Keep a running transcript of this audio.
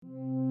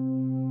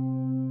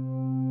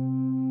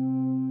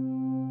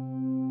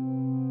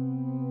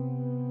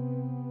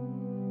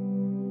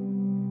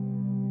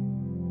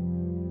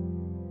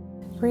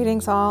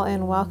Greetings all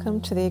and welcome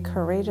to the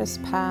Courageous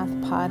Path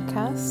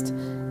podcast.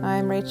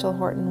 I'm Rachel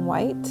Horton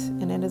White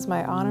and it is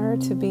my honor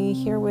to be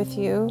here with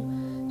you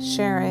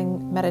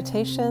sharing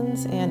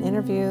meditations and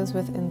interviews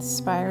with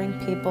inspiring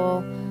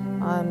people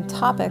on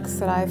topics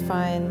that I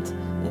find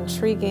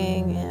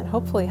intriguing and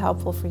hopefully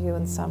helpful for you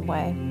in some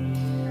way.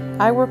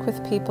 I work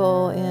with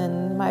people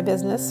in my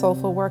business,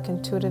 Soulful Work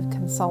Intuitive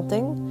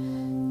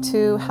Consulting,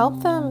 to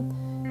help them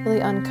really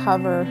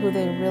uncover who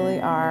they really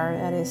are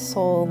at a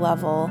soul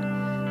level,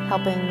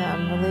 helping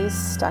them release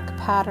stuck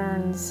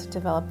patterns,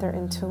 develop their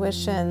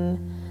intuition,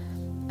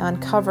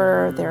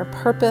 uncover their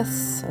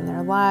purpose in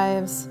their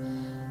lives,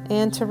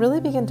 and to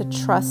really begin to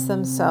trust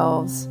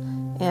themselves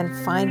and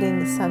finding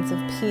the sense of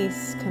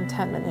peace,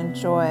 contentment, and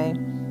joy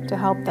to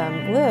help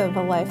them live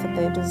a life that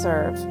they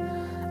deserve.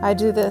 I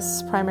do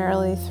this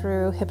primarily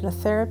through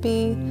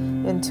hypnotherapy,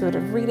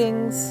 intuitive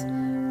readings,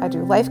 I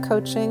do life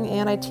coaching,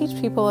 and I teach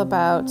people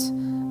about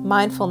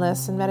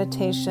mindfulness and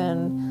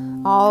meditation,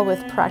 all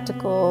with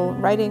practical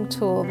writing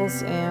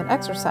tools and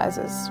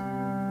exercises.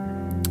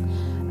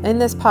 In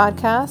this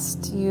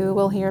podcast, you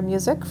will hear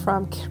music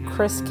from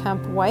Chris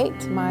Kemp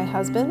White, my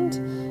husband.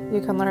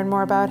 You can learn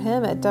more about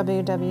him at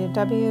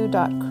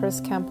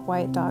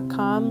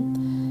www.chriskempwhite.com.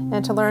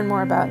 And to learn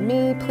more about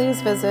me,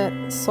 please visit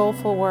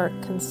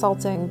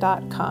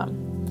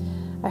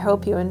soulfulworkconsulting.com. I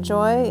hope you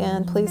enjoy,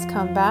 and please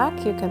come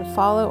back. You can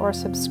follow or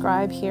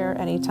subscribe here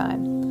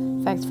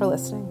anytime. Thanks for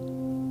listening.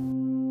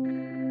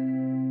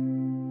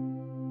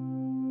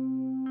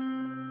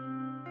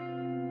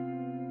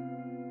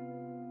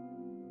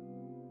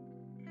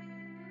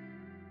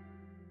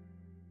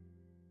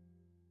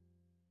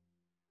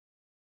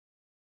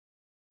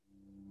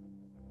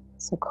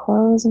 So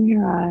closing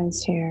your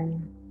eyes here,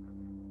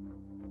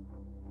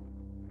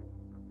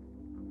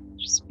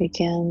 just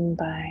begin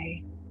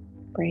by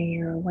bringing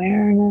your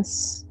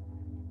awareness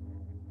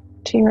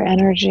to your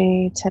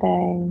energy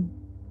today.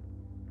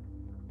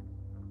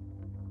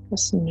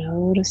 Just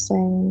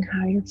noticing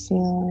how you're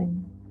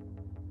feeling.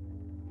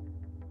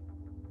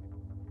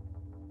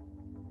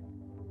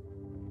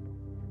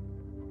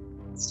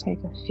 Let's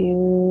take a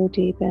few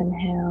deep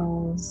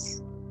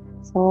inhales,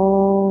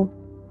 full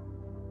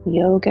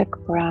yogic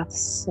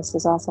breaths. This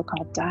is also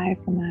called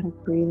diaphragmatic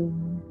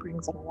breathing. It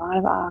brings in a lot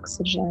of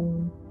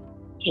oxygen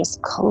to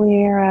just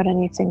clear out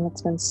anything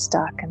that's been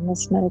stuck. And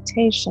this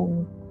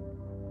meditation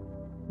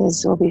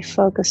will be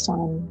focused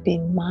on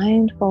being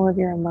mindful of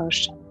your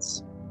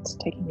emotions. So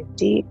taking a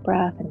deep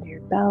breath into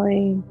your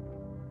belly,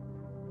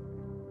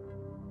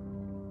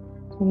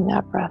 taking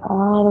that breath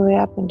all the way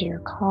up into your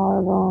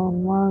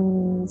collarbone,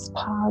 lungs,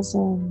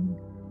 pausing,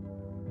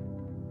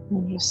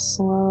 and just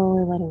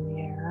slowly letting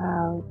the air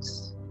out.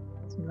 So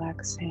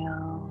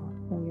exhale,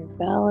 feel your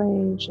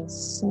belly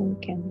just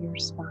sink into your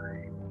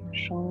spine, your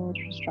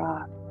shoulders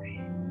drop, your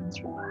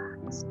hands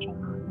relax, jaw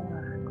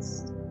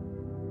relaxed.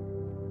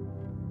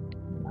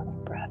 Another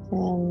breath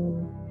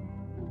in,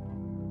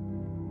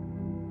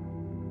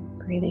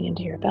 breathing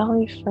into your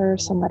belly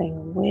first and letting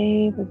a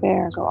wave of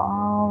air go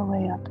all the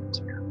way up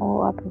into your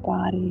whole upper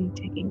body,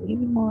 taking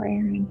even more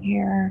air in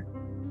here,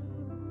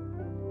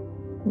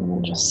 and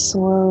then just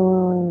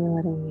slowly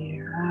letting the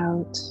air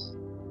out.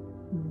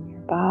 And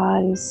your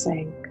body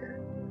sink,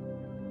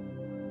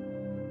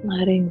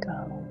 letting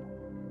go.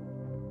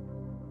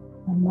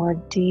 One more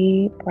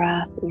deep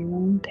breath at your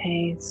own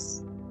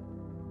pace.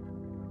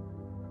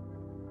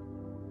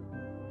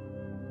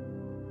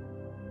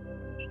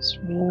 Just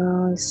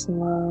really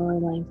slowly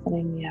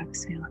lengthening the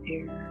exhale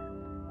here.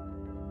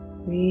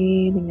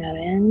 Breathing out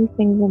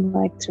anything you'd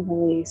like to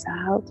release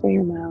out through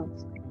your mouth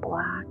like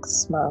black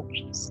smoke.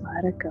 Just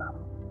let it go.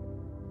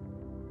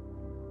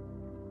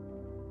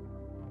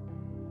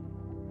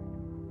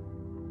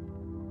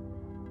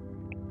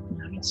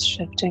 Now just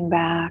shifting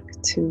back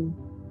to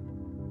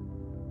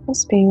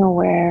just being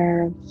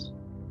aware of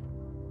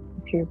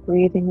if your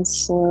breathing is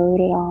slowed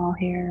at all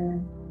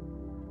here.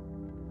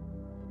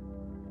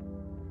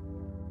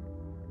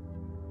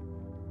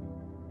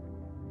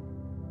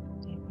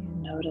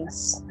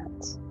 Notice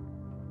that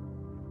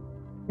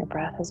your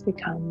breath has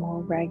become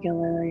more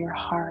regular, your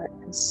heart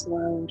has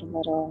slowed a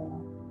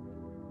little.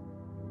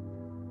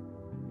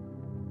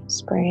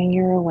 Just bringing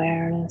your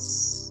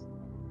awareness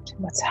to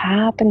what's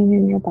happening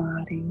in your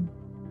body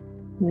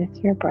with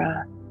your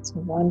breath. It's a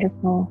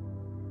wonderful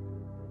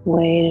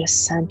way to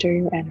center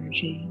your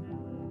energy.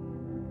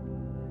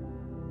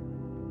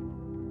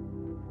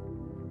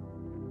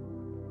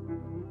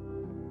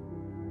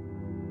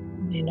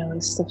 You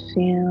notice the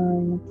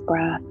feeling of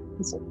breath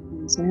as it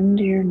comes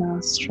into your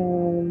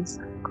nostrils,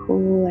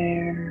 cool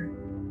air,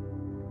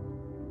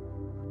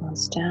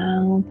 flows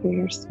down through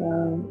your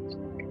throat.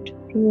 You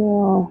can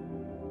feel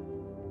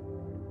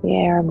the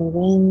air move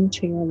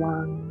into your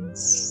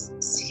lungs.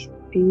 This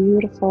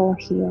beautiful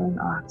healing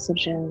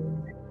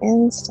oxygen that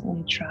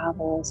instantly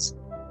travels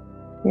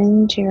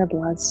into your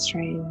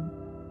bloodstream,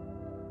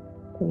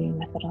 bringing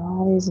with it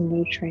all these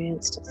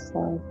nutrients to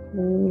flow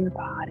through your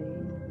body.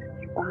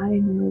 Your body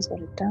knows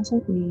what it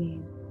doesn't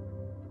need.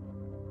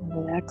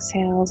 And it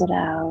exhales it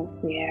out,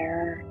 the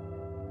air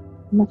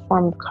in the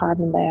form of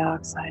carbon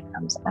dioxide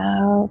comes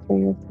out through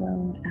your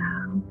throat,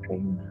 out through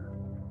your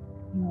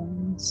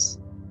mouth, nose.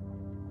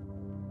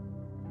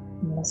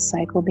 And the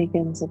cycle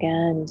begins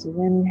again as you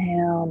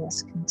inhale, and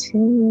this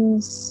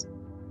continuous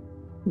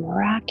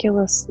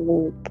miraculous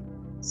loop.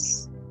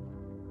 This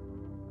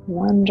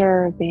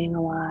wonder of being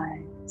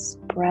alive, this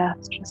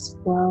breath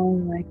just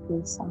flowing like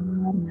this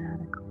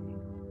automatically.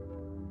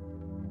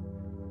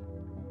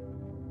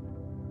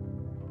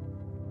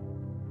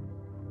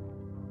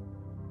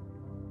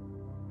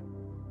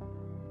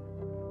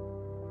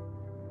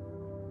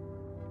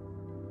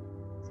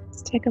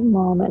 Let's take a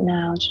moment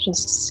now to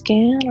just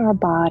scan our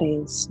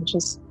bodies and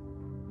just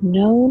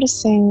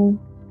noticing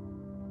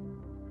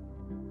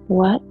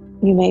what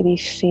you may be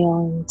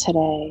feeling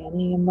today.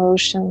 Any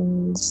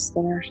emotions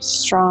that are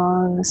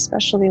strong,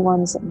 especially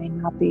ones that may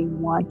not be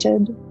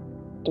wanted,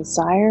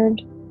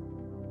 desired,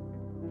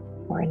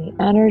 or any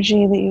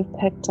energy that you've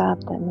picked up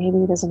that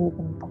maybe doesn't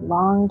even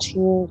belong to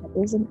you,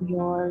 that isn't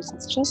yours.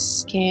 Let's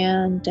just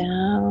scan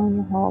down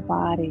the whole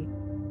body,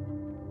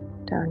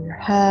 down your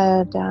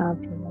head, down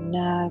through your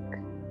neck.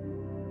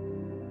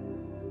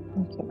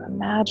 Like you have a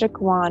magic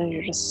wand and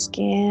you're just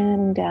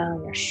scanning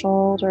down your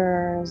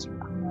shoulders, your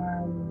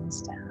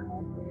arms,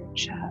 down through your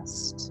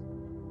chest,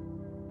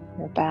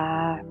 your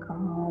back,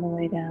 all the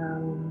way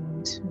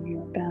down to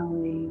your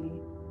belly,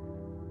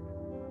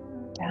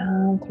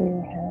 down through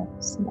your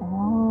hips, and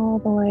all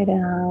the way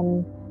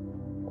down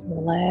through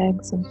your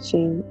legs and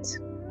feet.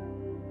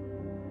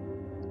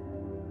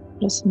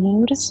 Just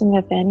noticing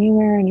if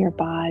anywhere in your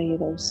body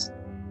there's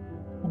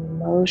an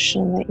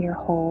emotion that you're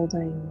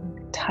holding,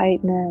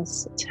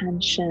 tightness,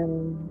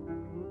 tension,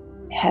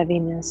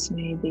 heaviness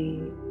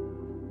maybe.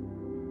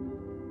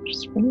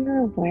 Just bring your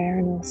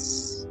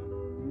awareness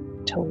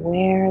to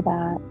where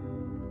that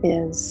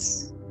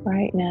is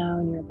right now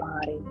in your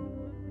body.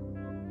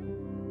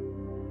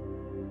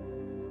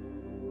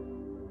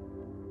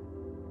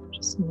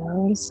 Just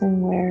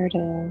noticing where it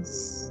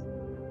is.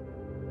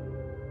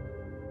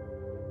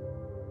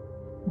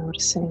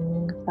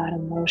 Noticing if that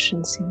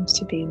emotion seems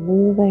to be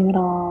moving at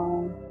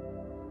all.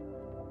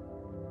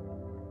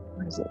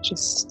 Or is it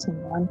just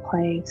in one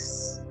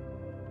place?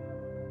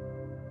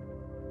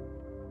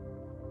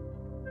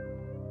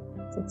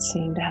 Does it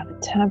seem to have a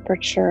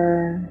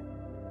temperature,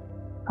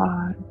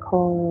 hot or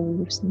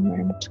cold, or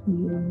somewhere in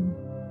between?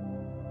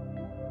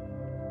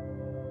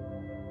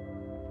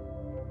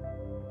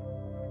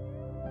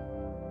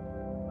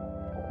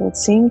 Does it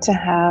seem to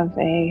have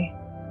a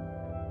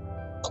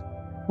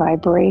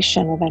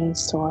vibration of any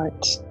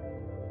sort?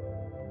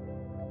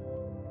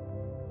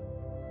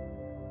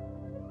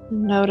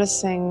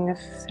 Noticing if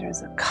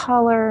there's a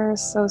color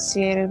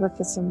associated with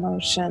this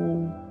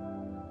emotion.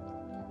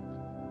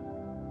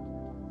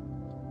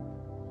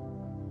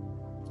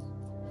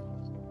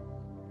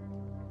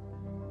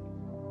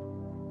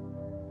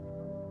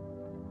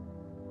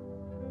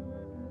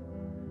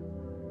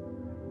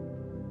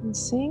 And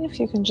seeing if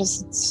you can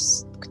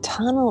just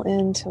tunnel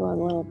into a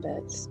little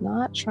bit,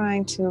 not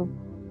trying to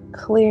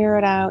clear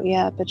it out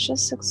yet, but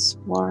just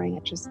exploring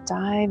it, just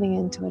diving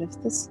into it.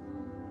 If this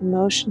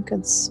emotion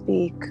could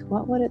speak,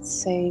 what would it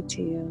say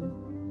to you?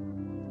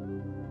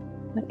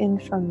 What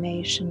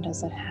information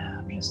does it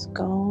have? Just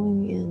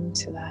going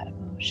into that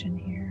emotion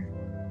here.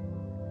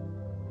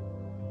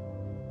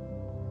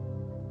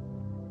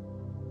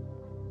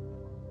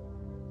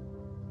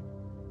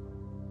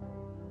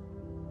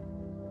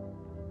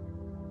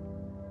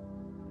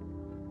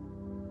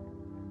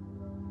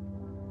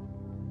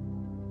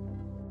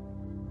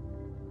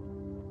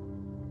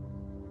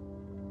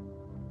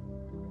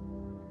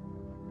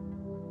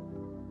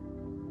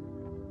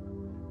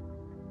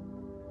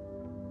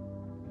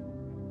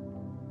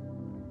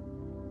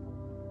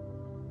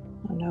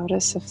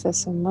 Notice if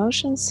this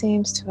emotion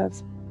seems to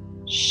have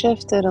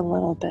shifted a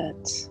little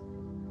bit.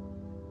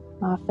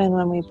 Often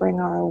when we bring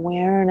our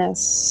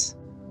awareness,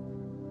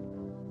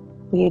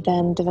 we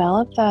then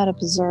develop that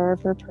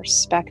observer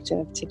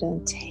perspective to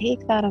then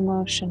take that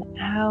emotion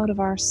out of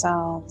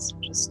ourselves,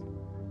 just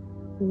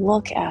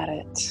look at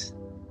it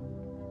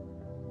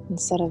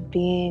instead of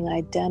being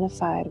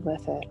identified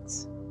with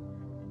it.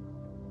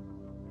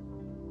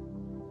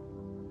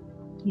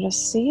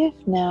 Just see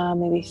if now,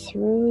 maybe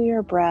through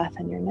your breath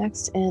and your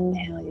next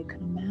inhale, you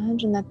can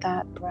imagine that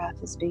that breath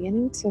is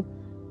beginning to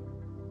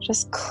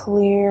just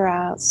clear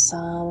out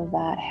some of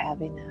that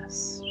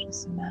heaviness.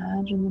 Just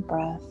imagine the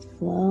breath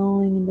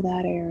flowing into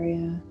that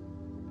area,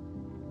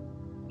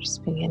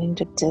 just beginning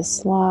to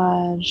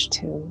dislodge,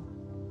 to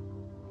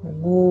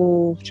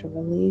remove, to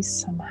release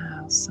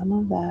somehow some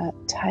of that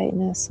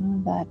tightness, some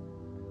of that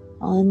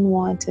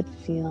unwanted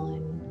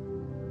feeling.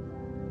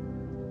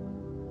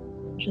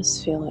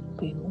 Just feel it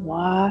being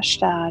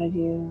washed out of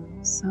you,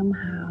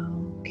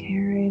 somehow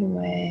carried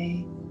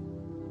away,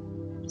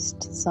 just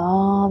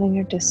dissolving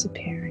or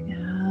disappearing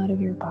out of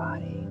your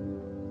body.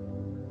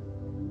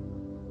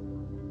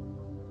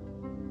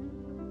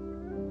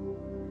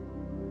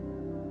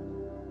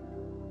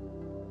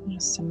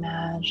 Just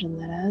imagine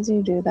that as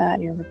you do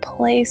that, you're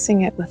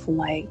replacing it with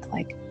light,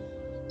 like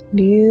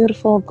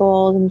Beautiful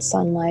golden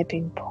sunlight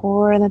being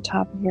poured in the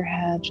top of your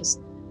head. Just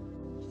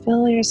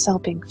feel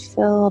yourself being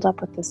filled up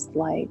with this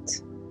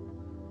light.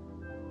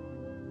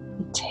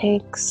 It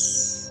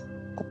takes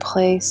the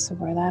place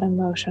where that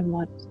emotion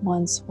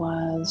once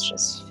was,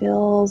 just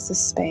fills the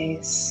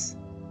space.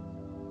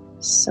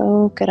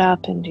 Soak it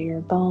up into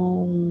your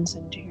bones,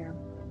 into your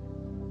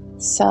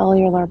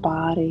cellular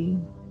body.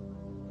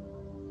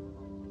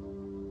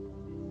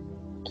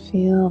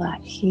 Feel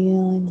that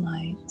healing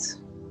light.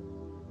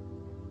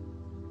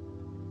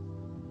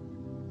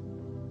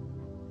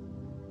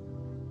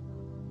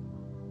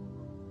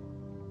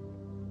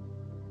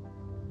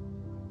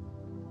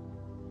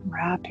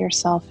 Wrap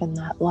yourself in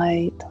that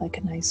light like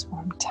a nice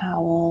warm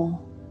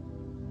towel.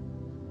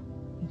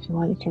 If you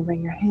want, you can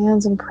bring your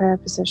hands in prayer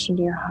position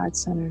to your heart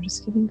center,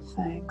 just giving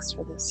thanks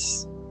for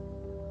this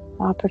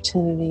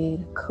opportunity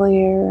to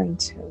clear and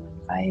to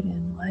invite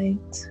in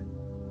light.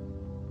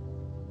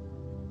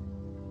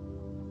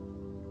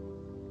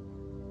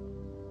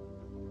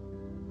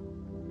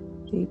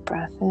 Deep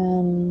breath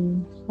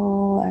in,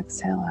 full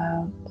exhale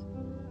out.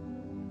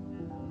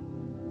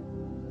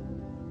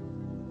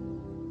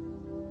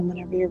 And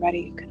whenever you're ready,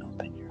 you can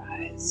open your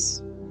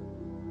eyes.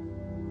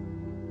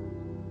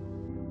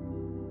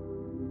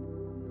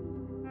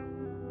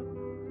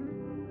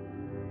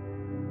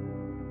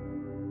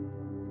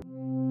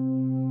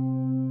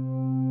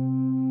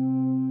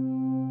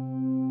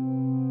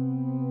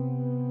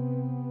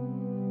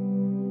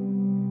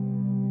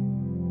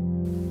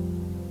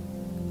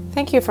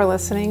 Thank you for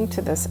listening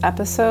to this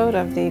episode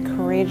of the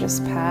Courageous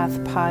Path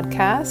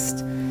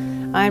podcast.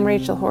 I'm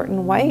Rachel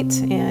Horton White,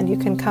 and you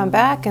can come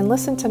back and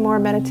listen to more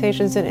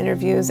meditations and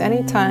interviews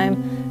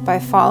anytime by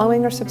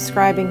following or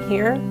subscribing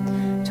here.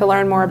 To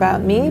learn more about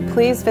me,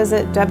 please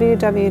visit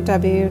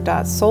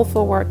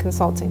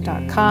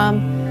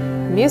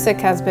www.soulfulworkconsulting.com.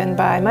 Music has been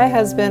by my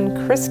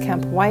husband, Chris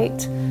Kemp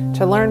White.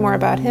 To learn more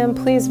about him,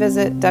 please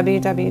visit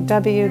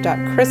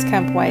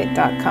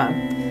www.chriskempwhite.com.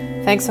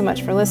 Thanks so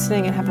much for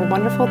listening and have a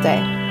wonderful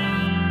day.